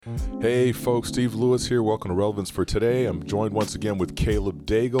Hey folks, Steve Lewis here. Welcome to Relevance for Today. I'm joined once again with Caleb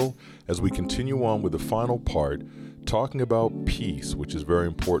Daigle as we continue on with the final part, talking about peace, which is very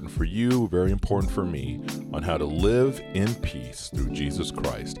important for you, very important for me, on how to live in peace through Jesus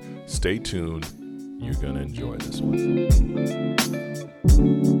Christ. Stay tuned. You're going to enjoy this one.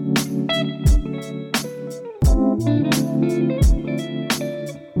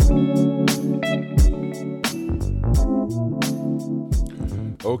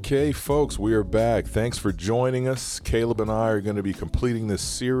 Okay, folks, we are back. Thanks for joining us. Caleb and I are going to be completing this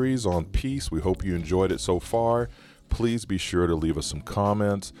series on peace. We hope you enjoyed it so far. Please be sure to leave us some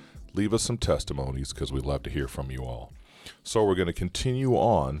comments, leave us some testimonies, because we'd love to hear from you all. So we're going to continue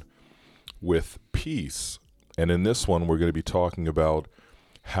on with peace. And in this one, we're going to be talking about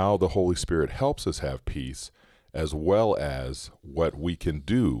how the Holy Spirit helps us have peace, as well as what we can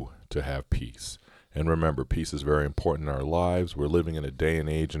do to have peace. And remember, peace is very important in our lives. We're living in a day and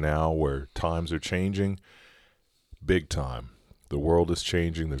age now where times are changing big time. The world is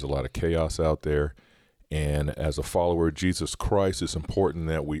changing. There's a lot of chaos out there. And as a follower of Jesus Christ, it's important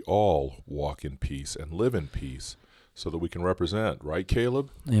that we all walk in peace and live in peace so that we can represent. Right,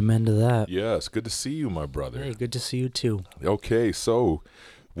 Caleb? Amen to that. Yes. Good to see you, my brother. Hey, good to see you too. Okay, so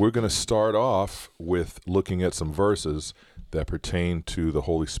we're going to start off with looking at some verses that pertain to the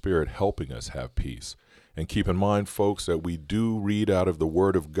Holy Spirit helping us have peace. And keep in mind, folks, that we do read out of the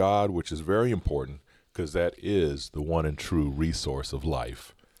Word of God, which is very important because that is the one and true resource of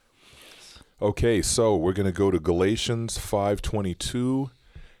life. Okay, so we're going to go to Galatians 5:22,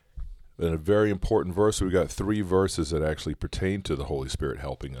 a very important verse. We've got 3 verses that actually pertain to the Holy Spirit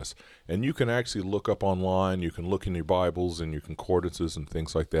helping us. And you can actually look up online, you can look in your Bibles and your concordances and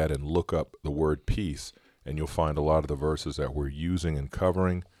things like that and look up the word peace. And you'll find a lot of the verses that we're using and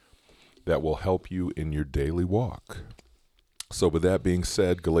covering that will help you in your daily walk. So with that being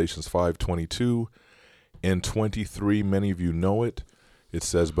said, Galatians 5:22 and 23, many of you know it. It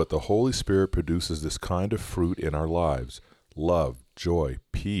says, "But the Holy Spirit produces this kind of fruit in our lives: love, joy,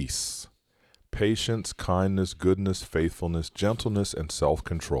 peace, patience, kindness, goodness, faithfulness, gentleness, and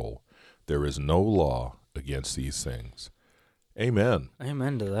self-control. There is no law against these things." Amen.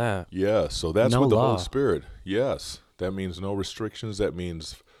 Amen to that. Yeah, so that's No what the law. Holy Spirit, yes, that means no restrictions. That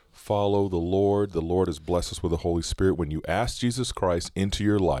means follow the Lord. The Lord has blessed us with the Holy Spirit. When you ask Jesus Christ into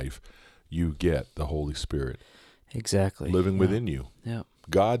your life, you get the Holy Spirit Exactly. living within you. Yeah.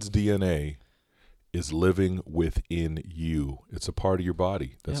 God's DNA is living within you. It's a part of your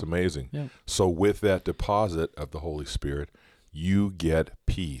body. That's Yep. amazing. Yep. So with that deposit of the Holy Spirit, you get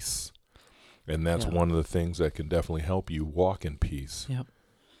peace. And that's Yeah. one of the things that can definitely help you walk in peace. Yep.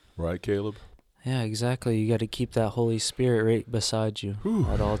 Right, Caleb? Yeah, exactly. You got to keep that Holy Spirit right beside you Whew.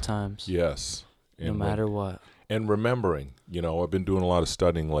 at all times. Yes. No matter what. And remembering, I've been doing a lot of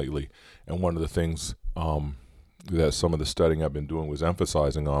studying lately, and one of the things that some of the studying I've been doing was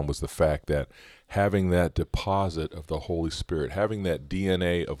emphasizing on was the fact that having that deposit of the Holy Spirit, having that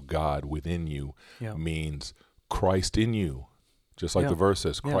DNA of God within you Yeah. means Christ in you. Just like Yeah. the verse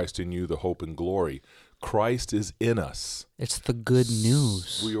says, Yeah. Christ in you, the hope and glory. Christ is in us. It's the good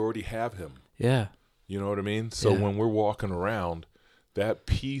news. We already have him. Yeah. You know what I mean? So Yeah. when we're walking around, that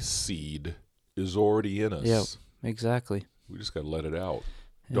peace seed is already in us. Yep. Exactly. We just got to let it out.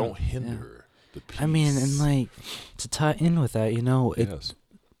 Yeah. Don't hinder the peace. I mean, and like to tie in with that, it's Yes,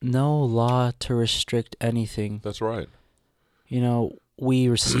 no law to restrict anything. that's right. We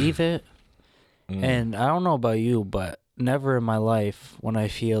receive it. Mm. And I don't know about you, but never in my life when I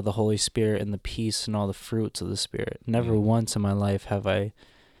feel the Holy Spirit and the peace and all the fruits of the Spirit, never once in my life have I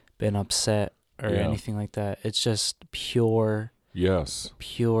been upset or Yeah. anything like that. It's just pure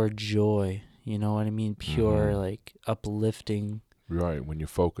joy. You know what I mean? Pure, like uplifting. Right, when you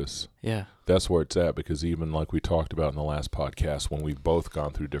focus. Yeah. That's where it's at, because even like we talked about in the last podcast, when we've both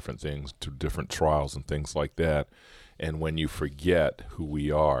gone through different things, through different trials and things like that, and when you forget who we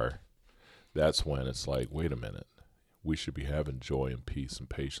are, that's when it's like, wait a minute, we should be having joy and peace and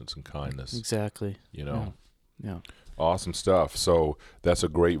patience and kindness. Exactly. Yeah. Awesome stuff. So that's a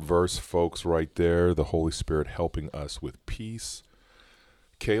great verse, folks, right there. The Holy Spirit helping us with peace.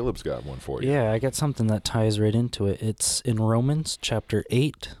 Caleb's got one for you. Yeah, I got something that ties right into it. It's in Romans chapter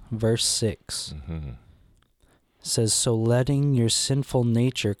 8, verse 6. Mm-hmm. It says, "So letting your sinful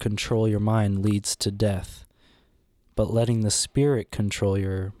nature control your mind leads to death, but letting the Spirit control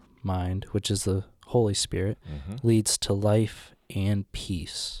your mind, which is the Holy Spirit, leads to life and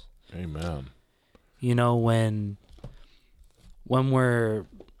peace." Amen. When we're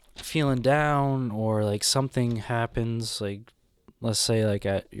feeling down or like something happens, like let's say like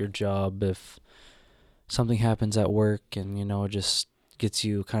at your job, if something happens at work and it just gets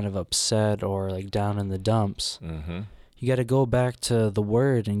you kind of upset or like down in the dumps, Mm-hmm. you got to go back to the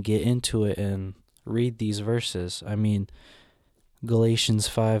Word and get into it and read these verses. I mean, Galatians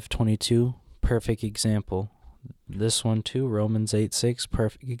 5:22, perfect example. This one too, Romans 8:6,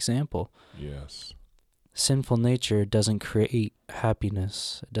 perfect example. Yes. Sinful nature doesn't create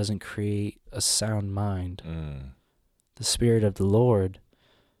happiness. It doesn't create a sound mind. Mm. The Spirit of the Lord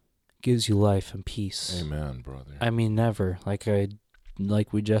gives you life and peace. Amen, brother. I mean, never,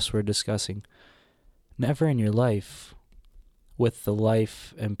 like we just were discussing, never in your life, with the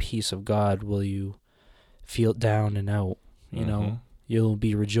life and peace of God, will you feel down and out. You know, you'll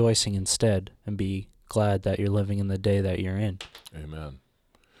be rejoicing instead and be glad that you're living in the day that you're in. Amen.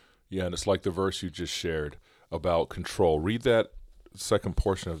 Yeah, and it's like the verse you just shared about control. Read that second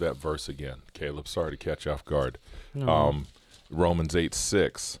portion of that verse again, Caleb. Sorry to catch you off guard. No. Romans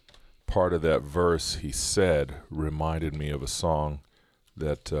 8:6. Part of that verse he said reminded me of a song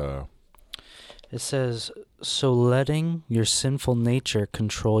that It says, so letting your sinful nature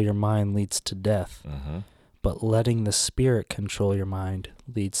control your mind leads to death, but letting the Spirit control your mind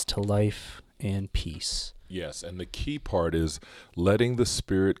leads to life and peace. yes, and the key part is letting the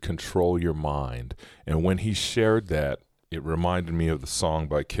Spirit control your mind. And when he shared that, it reminded me of the song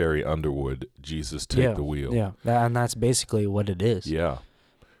by Carrie Underwood, Jesus Take the Wheel. Yeah, and that's basically what it is. Yeah.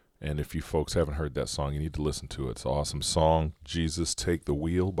 And if you folks haven't heard that song, you need to listen to it. It's an awesome song, Jesus Take the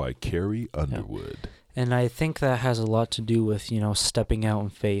Wheel by Carrie Underwood. Yeah. And I think that has a lot to do with, stepping out in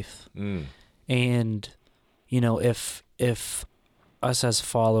faith. And, if us as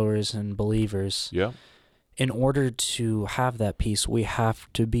followers and believers, Yeah. in order to have that peace, we have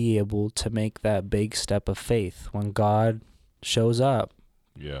to be able to make that big step of faith. When God shows up,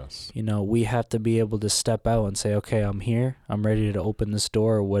 Yes. we have to be able to step out and say, okay, I'm here. I'm ready to open this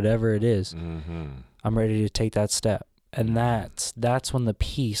door or whatever it is. I'm ready to take that step. And that's when the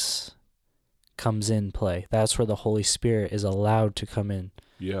peace comes in play. That's where the Holy Spirit is allowed to come in.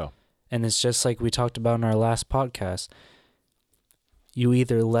 Yeah. And it's just like we talked about in our last podcast. You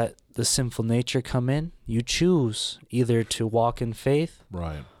either let the sinful nature come in, you choose either to walk in faith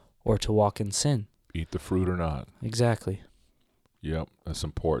Right. or to walk in sin. Eat the fruit or not. Exactly. Yep, that's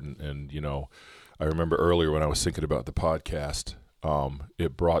important. And, I remember earlier when I was thinking about the podcast,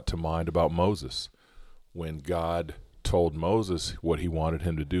 it brought to mind about Moses. When God told Moses what he wanted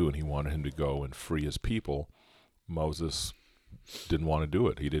him to do, and he wanted him to go and free his people, Moses didn't want to do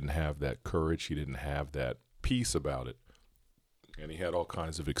it. He didn't have that courage. He didn't have that peace about it. And he had all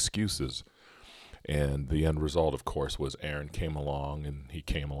kinds of excuses. And the end result, of course, was Aaron came along, and he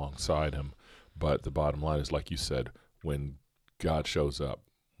came alongside him. But the bottom line is, like you said, when God shows up,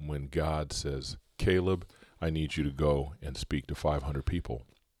 when God says, Caleb, I need you to go and speak to 500 people,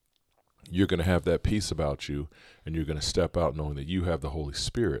 you're going to have that peace about you, and you're going to step out knowing that you have the Holy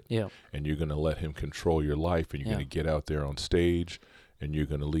Spirit. Yeah. And you're going to let him control your life, and you're going to get out there on stage, and you're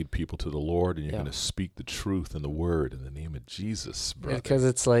going to lead people to the Lord, and you're going to speak the truth and the word in the name of Jesus, brother. Because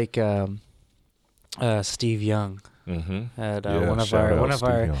it's like Steve Young at one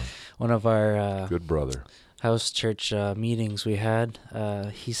of our good brother house church meetings we had.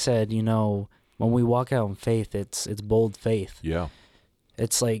 He said, when we walk out in faith, it's bold faith. Yeah.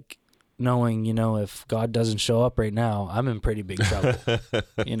 It's like knowing, if God doesn't show up right now, I'm in pretty big trouble.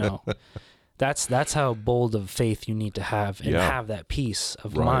 That's how bold of faith you need to have, and have that peace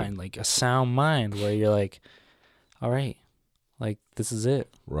of mind, like a sound mind, where you're like, all right, like this is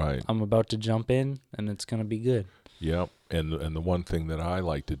it. Right. I'm about to jump in, and it's gonna be good. Yeah. And the one thing that I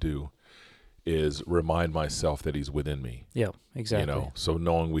like to do is remind myself that he's within me. Yeah, exactly. So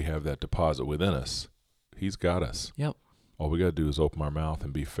knowing we have that deposit within us, he's got us. Yep. All we got to do is open our mouth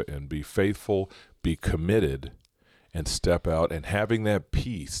and be faithful, be committed, and step out, and having that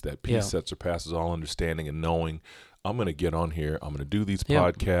peace that surpasses all understanding, and knowing I'm going to get on here, I'm going to do these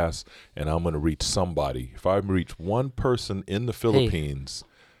podcasts, and I'm going to reach somebody. If I reach one person in the Philippines,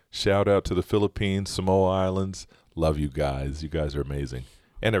 shout out to the Philippines, Samoa Islands. Love you guys. You guys are amazing.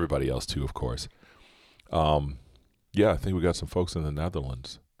 And everybody else too, of course. I think we got some folks in the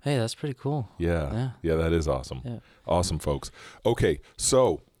Netherlands. Hey, that's pretty cool. Yeah, that is awesome. Yeah. Awesome, folks. Okay,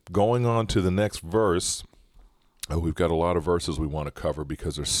 so going on to the next verse, we've got a lot of verses we want to cover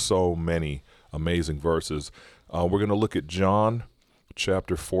because there's so many amazing verses. We're going to look at John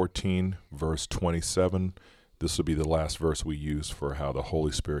chapter 14, verse 27. This will be the last verse we use for how the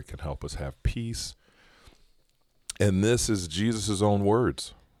Holy Spirit can help us have peace. And this is Jesus' own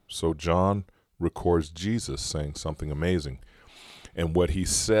words. So John records Jesus saying something amazing. And what he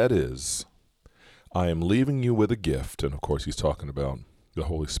said is, I am leaving you with a gift. And of course, he's talking about the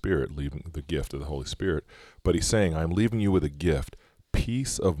Holy Spirit, leaving the gift of the Holy Spirit. But he's saying, I'm leaving you with a gift,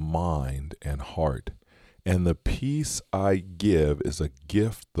 peace of mind and heart. And the peace I give is a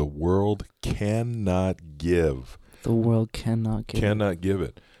gift the world cannot give. The world cannot give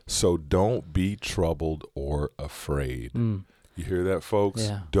it. So don't be troubled or afraid. You hear that, folks?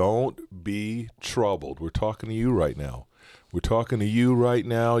 Yeah. Don't be troubled. We're talking to you right now. We're talking to you right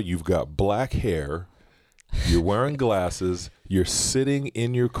now. You've got black hair. You're wearing glasses. You're sitting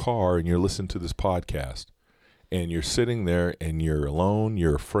in your car and you're listening to this podcast. And you're sitting there and you're alone.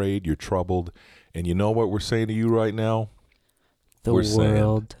 You're afraid. You're troubled. And you know what we're saying to you right now? The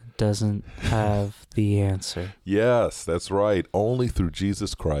world doesn't have the answer. Yes, that's right. Only through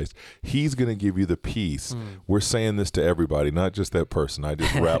Jesus Christ. He's going to give you the peace. We're saying this to everybody, not just that person. I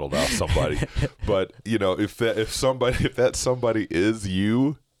just rattled out somebody. But, you know, if that somebody is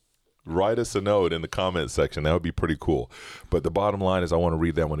you, write us a note in the comment section. That would be pretty cool. But the bottom line is, I want to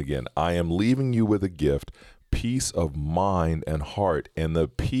read that one again. I am leaving you with a gift, peace of mind and heart, and the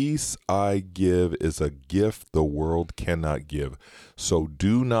peace I give is a gift the world cannot give. So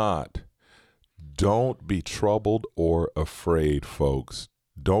don't be troubled or afraid, folks.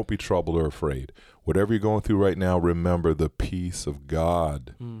 Don't be troubled or afraid. Whatever you're going through right now, remember the peace of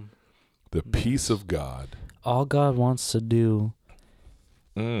God. The peace of God. All God wants to do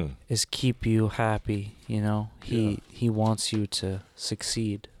is keep you happy. You know, He wants you to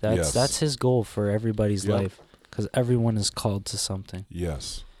succeed. That's His goal for everybody's life, because everyone is called to something.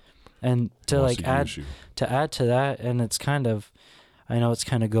 Yes. And to add to that, and it's kind of, I know it's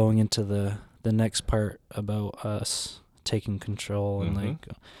kind of going into the next part about us taking control and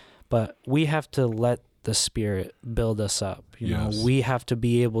but we have to let the Spirit build us up. You know, we have to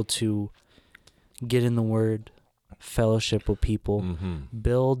be able to get in the Word, fellowship with people,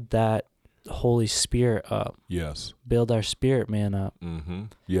 build that Holy Spirit up. Yes. Build our spirit man up.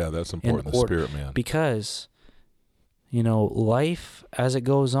 Yeah, that's important. The spirit man. Because, you know, life as it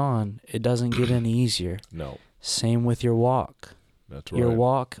goes on, it doesn't get any easier. No. Same with your walk. That's right. Your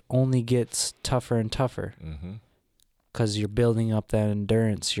walk only gets tougher and tougher. Because you're building up that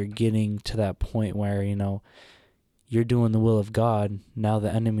endurance. You're getting to that point where, you know, you're doing the will of God. Now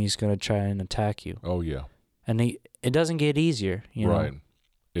the enemy's going to try and attack you. Oh, yeah. And it doesn't get easier, you know. Right.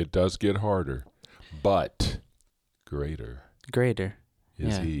 It does get harder, but greater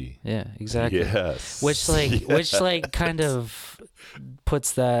is He. Yeah, exactly. Yes. Which kind of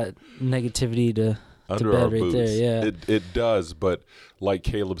puts that negativity to under bed our right boots. there. Yeah. It does, but like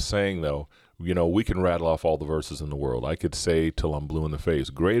Caleb's saying though, you know, we can rattle off all the verses in the world. I could say till I'm blue in the face,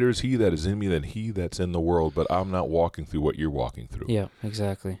 greater is He that is in me than he that's in the world, but I'm not walking through what you're walking through. Yeah,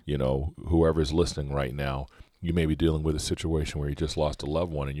 exactly. You know, whoever's listening right now, you may be dealing with a situation where you just lost a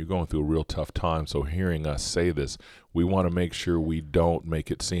loved one and you're going through a real tough time. So hearing us say this, we want to make sure we don't make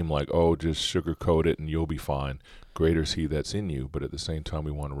it seem like, oh, just sugarcoat it and you'll be fine. Greater is He that's in you. But at the same time,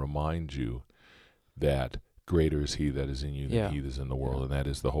 we want to remind you that greater is He that is in you than he that is in the world. And that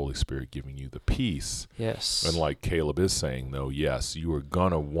is the Holy Spirit giving you the peace. Yes. And like Caleb is saying, though, yes, you're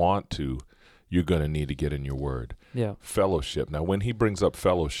going to need to get in your Word. Yeah. Fellowship. Now, when he brings up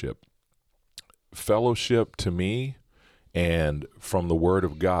fellowship to me and from the Word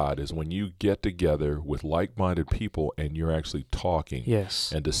of God is when you get together with like-minded people and you're actually talking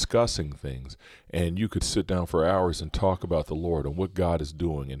and discussing things, and you could sit down for hours and talk about the Lord and what God is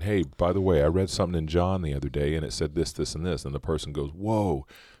doing. And hey, by the way, I read something in John the other day and it said this, this, and this, and the person goes, whoa,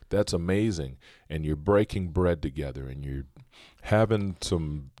 that's amazing. And you're breaking bread together and you're having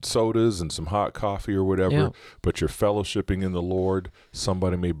some sodas and some hot coffee or whatever, but you're fellowshipping in the Lord.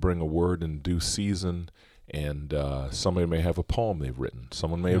 Somebody may bring a word in due season, and somebody may have a poem they've written.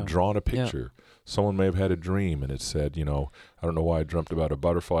 Someone may have drawn a picture. Someone may have had a dream, and it said, you know, I don't know why I dreamt about a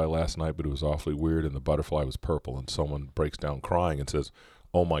butterfly last night, but it was awfully weird, and the butterfly was purple, and someone breaks down crying and says,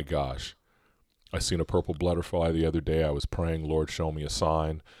 oh my gosh, I seen a purple butterfly the other day. I was praying, Lord, show me a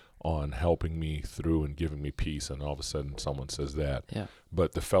sign on helping me through and giving me peace, and all of a sudden someone says that.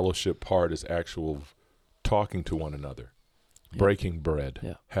 But the fellowship part is actual talking to one another, breaking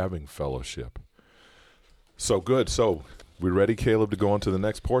bread, having fellowship. So good. So we ready, Caleb, to go on to the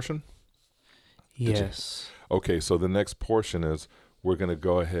next portion? Yes. Okay, so the next portion is we're going to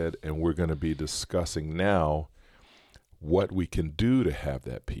go ahead and we're going to be discussing now what we can do to have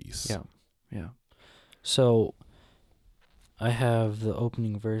that peace. Yeah. So I have the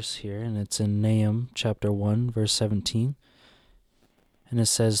opening verse here, and it's in Nahum chapter 1, verse 17. And it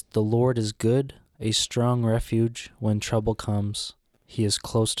says, the Lord is good, a strong refuge when trouble comes. He is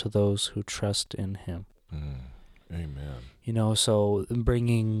close to those who trust in Him. Amen. You know, so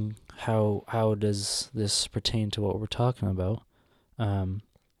bringing how does this pertain to what we're talking about?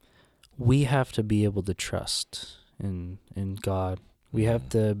 We have to be able to trust in God, We have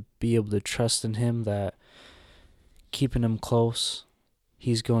to be able to trust in him, that keeping him close,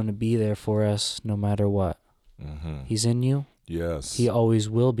 he's going to be there for us no matter what. Mm-hmm. He's in you. Yes. He always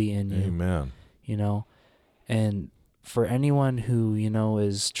will be in you. Amen. You know, and for anyone who, you know,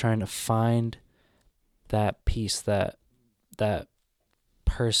 is trying to find that peace, that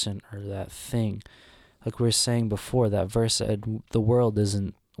person or that thing, like we were saying before, that verse said the world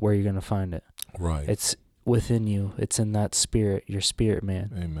isn't where you're going to find it. Right. It's within you. It's in that spirit, your spirit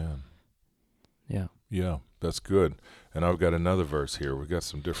man. Amen. Yeah. Yeah, that's good. And I've got another verse here. We've got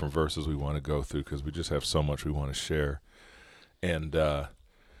some different verses we want to go through because we just have so much we want to share. And,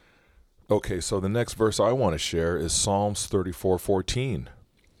 okay, so the next verse I want to share is Psalms 34:14.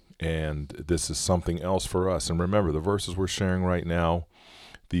 And this is something else for us. And remember, the verses we're sharing right now,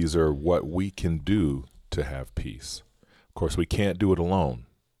 these are what we can do to have peace. Of course, we can't do it alone.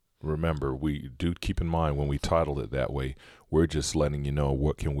 Remember, we do keep in mind when we titled it that way, we're just letting you know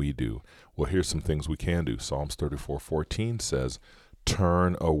what can we do. Well, here's some things we can do. Psalms 34:14 says,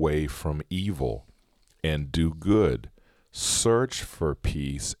 turn away from evil and do good. Search for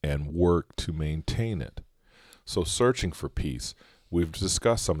peace and work to maintain it. So searching for peace, we've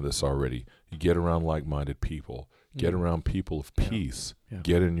discussed some of this already. You get around like-minded people. Get around people of peace. Yeah.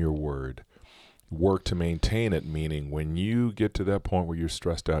 Get in your word. Work to maintain it, meaning when you get to that point where you're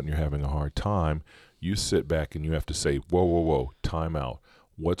stressed out and you're having a hard time, you sit back and you have to say, whoa, time out.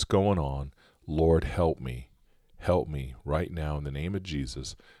 What's going on? Lord, help me. Help me right now in the name of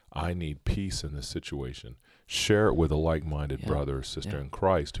Jesus. I need peace in this situation. Share it with a like-minded brother or sister in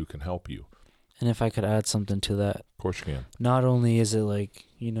Christ who can help you. And if I could add something to that. Of course you can. Not only is it like,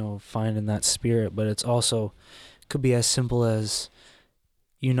 you know, finding that spirit, but it's also could be as simple as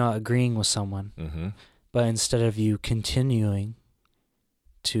you not agreeing with someone. Mm-hmm. But instead of you continuing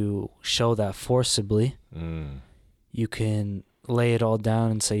to show that forcibly, you can lay it all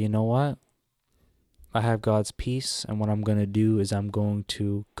down and say, you know what? I have God's peace, and what I'm going to do is I'm going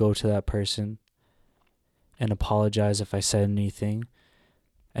to go to that person and apologize if I said anything,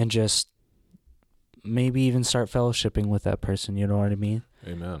 and just maybe even start fellowshipping with that person, you know what I mean?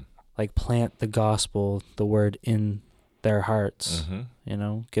 Amen. Like plant the gospel, the word in their hearts, you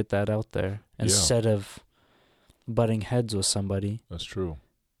know, get that out there. Instead of butting heads with somebody. That's true.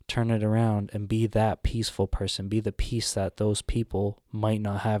 Turn it around and be that peaceful person. Be the peace that those people might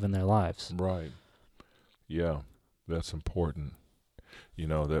not have in their lives. Right. Yeah, that's important. You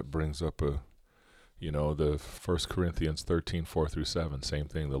know, that brings up the 1 Corinthians 13:4-7, same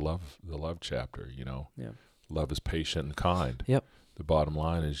thing, the love chapter, you know. Yeah. Love is patient and kind. Yep. The bottom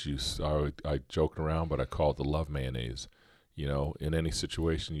line is I joke around, but I call it the love mayonnaise. You know, in any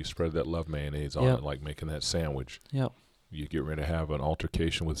situation, you spread that love mayonnaise on it, like making that sandwich. Yep. You get ready to have an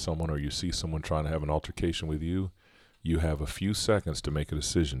altercation with someone, or you see someone trying to have an altercation with you, you have a few seconds to make a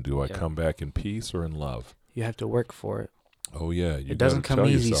decision. Do I come back in peace or in love? You have to work for it. Oh, yeah. It doesn't come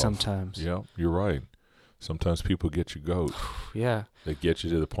easy sometimes. Yeah, you're right. Sometimes people get you goat. Yeah. They get you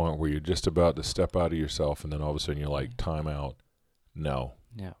to the point where you're just about to step out of yourself, and then all of a sudden you're like, time out. No.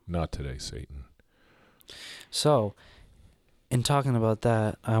 Yeah. Not today, Satan. So, in talking about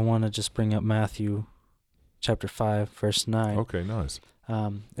that, I want to just bring up Matthew chapter 5, verse 9. Okay, nice.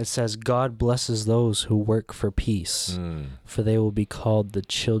 It says, God blesses those who work for peace, for they will be called the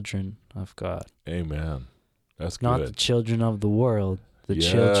children of God. Amen. That's good. Not the children of the world, the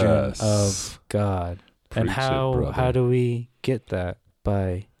children of God. Preach and how it, do we get that?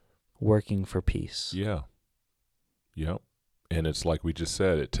 By working for peace. Yeah. Yep. And it's like we just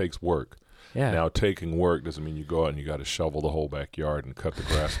said, it takes work. Yeah. Now, taking work doesn't mean you go out and you got to shovel the whole backyard and cut the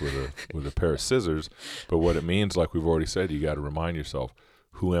grass with a pair of scissors. But what it means, like we've already said, you got to remind yourself,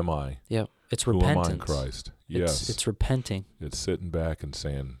 who am I? Yep. It's who repentance. Who am I in Christ? Yes. It's repenting. It's sitting back and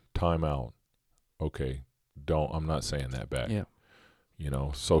saying, time out. Okay, I'm not saying that back. Yeah. You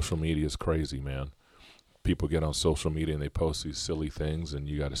know, social media is crazy, man. People get on social media and they post these silly things, and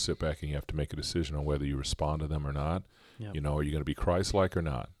you got to sit back and you have to make a decision on whether you respond to them or not. Yep. You know, are you going to be Christ-like or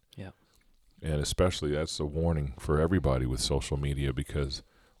not? Yeah. And especially that's a warning for everybody with social media, because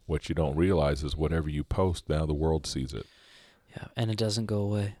what you don't realize is whatever you post, now the world sees it. Yeah, and it doesn't go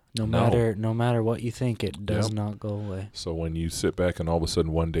away. No matter what you think, it does not go away. So when you sit back and all of a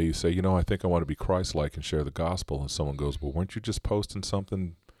sudden one day you say, you know, I think I want to be Christ-like and share the gospel, and someone goes, well, weren't you just posting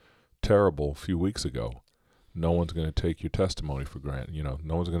something terrible a few weeks ago? No one's going to take your testimony for granted. You know,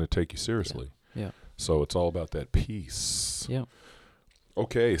 no one's going to take you seriously. Yeah. So it's all about that peace. Yeah.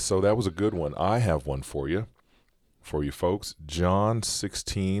 Okay, so that was a good one. I have one for you folks. John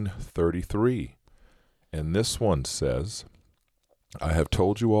 16:33. And this one says, I have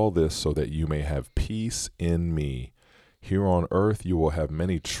told you all this so that you may have peace in me. Here on earth you will have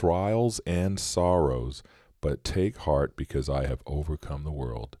many trials and sorrows, but take heart because I have overcome the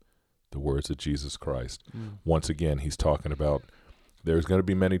world. The words of Jesus Christ. Once again, he's talking about there's going to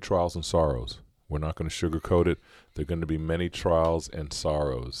be many trials and sorrows. We're not going to sugarcoat it. There are going to be many trials and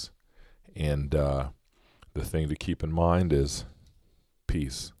sorrows. And the thing to keep in mind is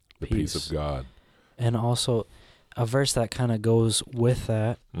peace, the peace of God. And also, a verse that kind of goes with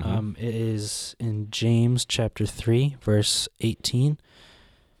that it is in James chapter 3, verse 18.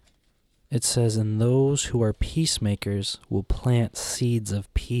 It says, and those who are peacemakers will plant seeds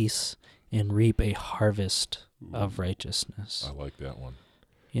of peace and reap a harvest of righteousness. I like that one.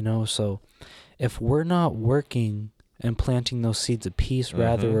 You know, so if we're not working and planting those seeds of peace,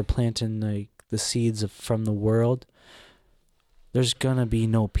 rather we're planting the seeds from the world, there's going to be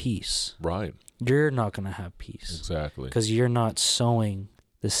no peace. Right. You're not going to have peace. Exactly. Because you're not sowing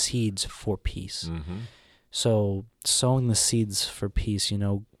the seeds for peace. So sowing the seeds for peace, you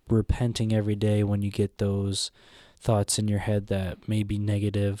know, repenting every day when you get those thoughts in your head that may be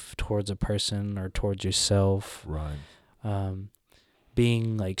negative towards a person or towards yourself. Right.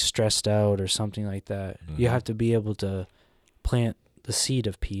 Being like stressed out or something like that. You have to be able to plant the seed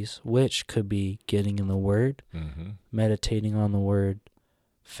of peace, which could be getting in the Word, meditating on the Word,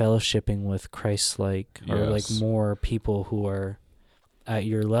 fellowshipping with Christ-like, or like more people who are at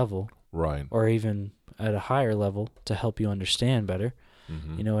your level. Right. Or even at a higher level to help you understand better.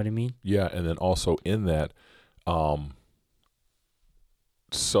 You know what I mean? Yeah, and then also in that,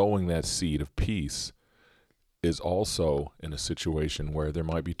 sowing that seed of peace is also in a situation where there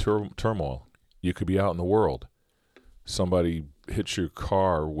might be turmoil. You could be out in the world. Somebody hits your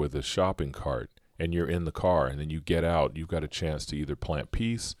car with a shopping cart, and you're in the car, and then you get out. You've got a chance to either plant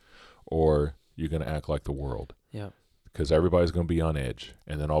peace or you're going to act like the world. Yeah. Because everybody's going to be on edge.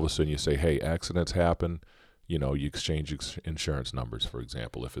 And then all of a sudden you say, hey, accidents happen. You know, you exchange insurance numbers, for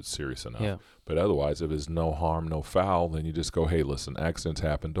example, if it's serious enough. Yeah. But otherwise, if there's no harm, no foul, then you just go, hey, listen, accidents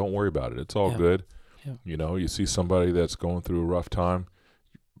happen. Don't worry about it. It's all good. Yeah. You know, you see somebody that's going through a rough time,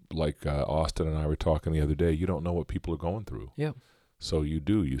 like Austin and I were talking the other day, you don't know what people are going through. Yeah. So you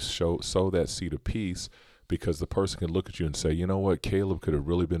do. You sow that seed of peace because the person can look at you and say, you know what, Caleb could have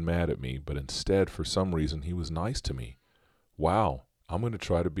really been mad at me, but instead, for some reason, he was nice to me. Wow, I'm going to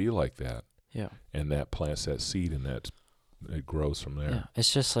try to be like that. Yeah. And that plants that seed, and it grows from there. Yeah.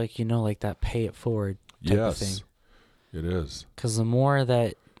 It's just like, you know, like that pay it forward type of thing. It is. Because the more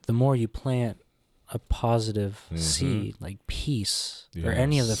you plant a positive seed, like peace, or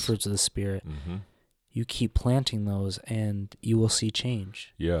any of the fruits of the Spirit, you keep planting those and you will see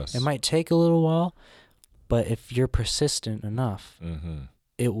change. Yes. It might take a little while, but if you're persistent enough,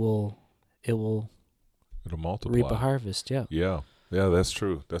 it will multiply. Reap a harvest, yeah. Yeah, that's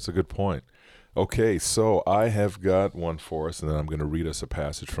true. That's a good point. Okay, so I have got one for us, and then I'm going to read us a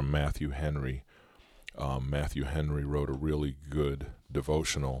passage from Matthew Henry. Matthew Henry wrote a really good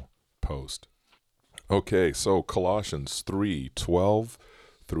devotional post. Okay, so Colossians 3:12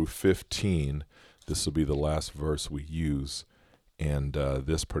 through 15. This will be the last verse we use, and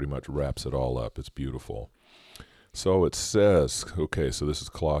this pretty much wraps it all up. It's beautiful. So it says, okay, so this is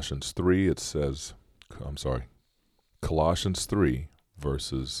Colossians 3. It says, Colossians 3,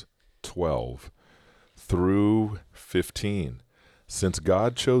 verses 12 through 15. Since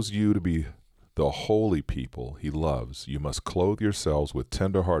God chose you to be the holy people he loves, you must clothe yourselves with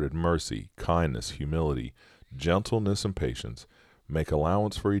tender-hearted mercy, kindness, humility, gentleness, and patience. Make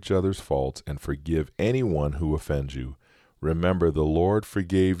allowance for each other's faults and forgive anyone who offends you. Remember, the Lord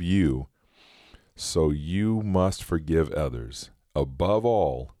forgave you, so you must forgive others. Above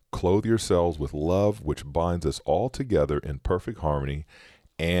all, clothe yourselves with love, which binds us all together in perfect harmony,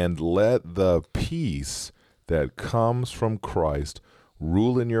 and let the peace that comes from Christ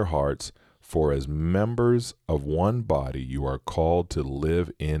rule in your hearts, for as members of one body you are called to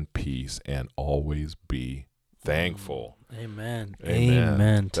live in peace and always be thankful. Amen.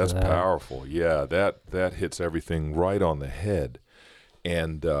 That's powerful. Yeah, that hits everything right on the head.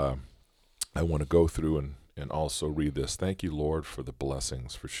 And I want to go through and also read this. Thank you, Lord, for the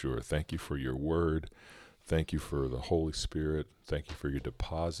blessings, for sure. Thank you for your word. Thank you for the Holy Spirit. Thank you for your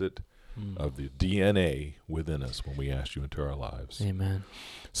deposit of the DNA within us when we ask you into our lives. Amen.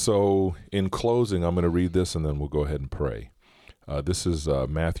 So in closing, I'm going to read this, and then we'll go ahead and pray. This is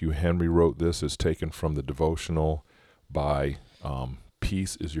Matthew Henry wrote this. It's taken from the devotional by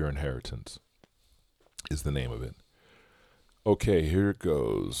Peace is Your Inheritance is the name of it. Okay, here it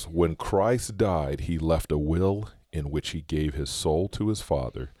goes. When Christ died, he left a will in which he gave his soul to his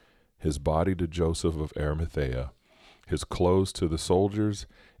Father, his body to Joseph of Arimathea, his clothes to the soldiers,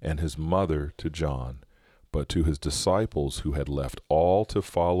 and his mother to John. But to his disciples who had left all to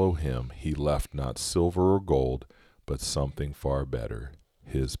follow him, he left not silver or gold, but something far better,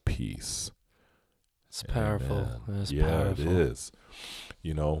 his peace. It's powerful. It's yeah, powerful. it is.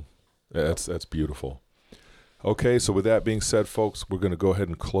 That's beautiful. Okay, so with that being said, folks, we're going to go ahead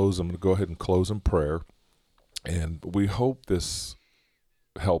and close. I'm going to go ahead and close in prayer. And we hope this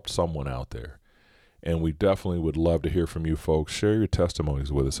helped someone out there. And we definitely would love to hear from you folks. Share your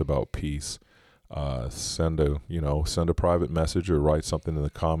testimonies with us about peace. Send a private message or write something in the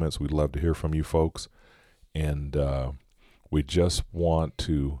comments. We'd love to hear from you folks. And we just want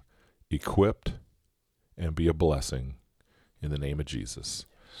to equip and be a blessing in the name of Jesus.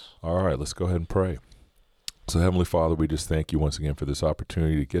 All right, let's go ahead and pray. So Heavenly Father, we just thank you once again for this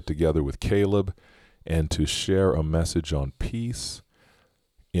opportunity to get together with Caleb and to share a message on peace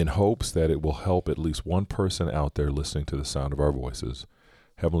in hopes that it will help at least one person out there listening to the sound of our voices.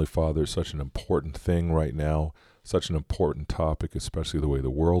 Heavenly Father, it's such an important thing right now, such an important topic, especially the way the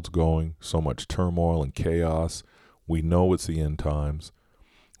world's going, so much turmoil and chaos. We know it's the end times.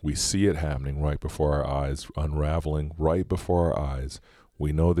 We see it happening right before our eyes, unraveling right before our eyes.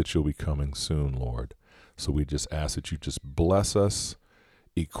 We know that you'll be coming soon, Lord. So we just ask that you just bless us,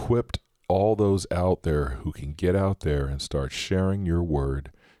 equip all those out there who can get out there and start sharing your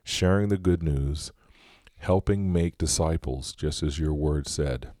word, sharing the good news, helping make disciples, just as your word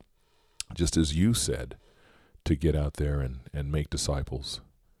said, just as you said, to get out there and make disciples.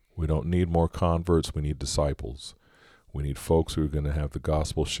 We don't need more converts, we need disciples. We need folks who are going to have the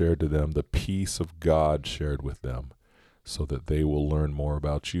gospel shared to them, the peace of God shared with them, so that they will learn more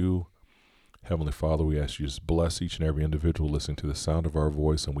about you. Heavenly Father, we ask you to bless each and every individual listening to the sound of our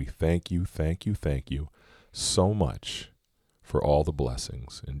voice, and we thank you so much for all the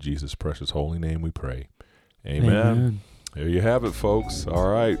blessings. In Jesus' precious holy name we pray. Amen. There you have it, folks. All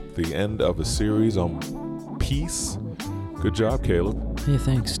right, the end of a series on peace. Good job, Caleb. Hey,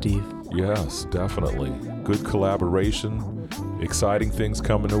 thanks, Steve. Yes, definitely. Good collaboration. Exciting things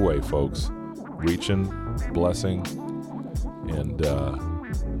coming away, folks. Reaching, blessing, and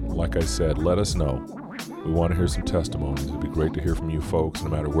like I said, let us know. We want to hear some testimonies. It'd be great to hear from you folks, no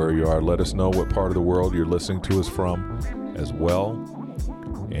matter where you are. Let us know what part of the world you're listening to us from as well.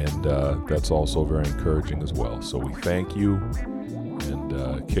 And that's also very encouraging as well. So we thank you.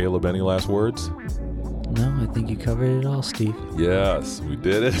 And Caleb, any last words? No, I think you covered it all, Steve. Yes, we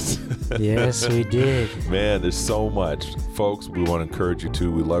did it. Yes, we did. Man, there's so much. Folks, we want to encourage you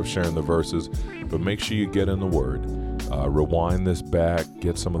too. We love sharing the verses, but make sure you get in the Word. Rewind this back,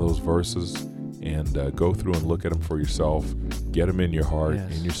 get some of those verses, and go through and look at them for yourself. Get them in your heart,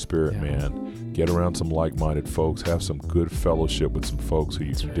 in your spirit, man. Get around some like-minded folks. Have some good fellowship with some folks who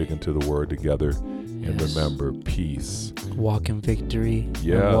you can dig into the Word together. And remember, peace. Walk in victory.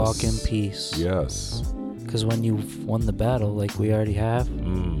 Yes. And walk in peace. Yes. Because when you've won the battle, like we already have,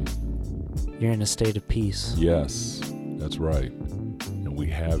 you're in a state of peace. Yes, that's right. And we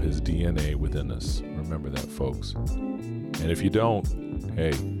have his DNA within us. Remember that, folks. And if you don't,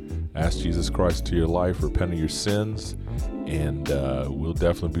 hey, ask Jesus Christ into your life, repent of your sins, and we'll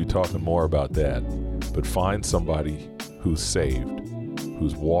definitely be talking more about that. But find somebody who's saved,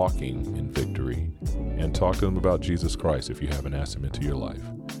 who's walking in victory, and talk to them about Jesus Christ if you haven't asked him into your life.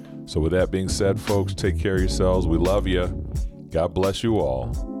 So with that being said, folks, take care of yourselves. We love you. God bless you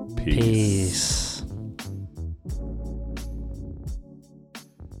all. Peace.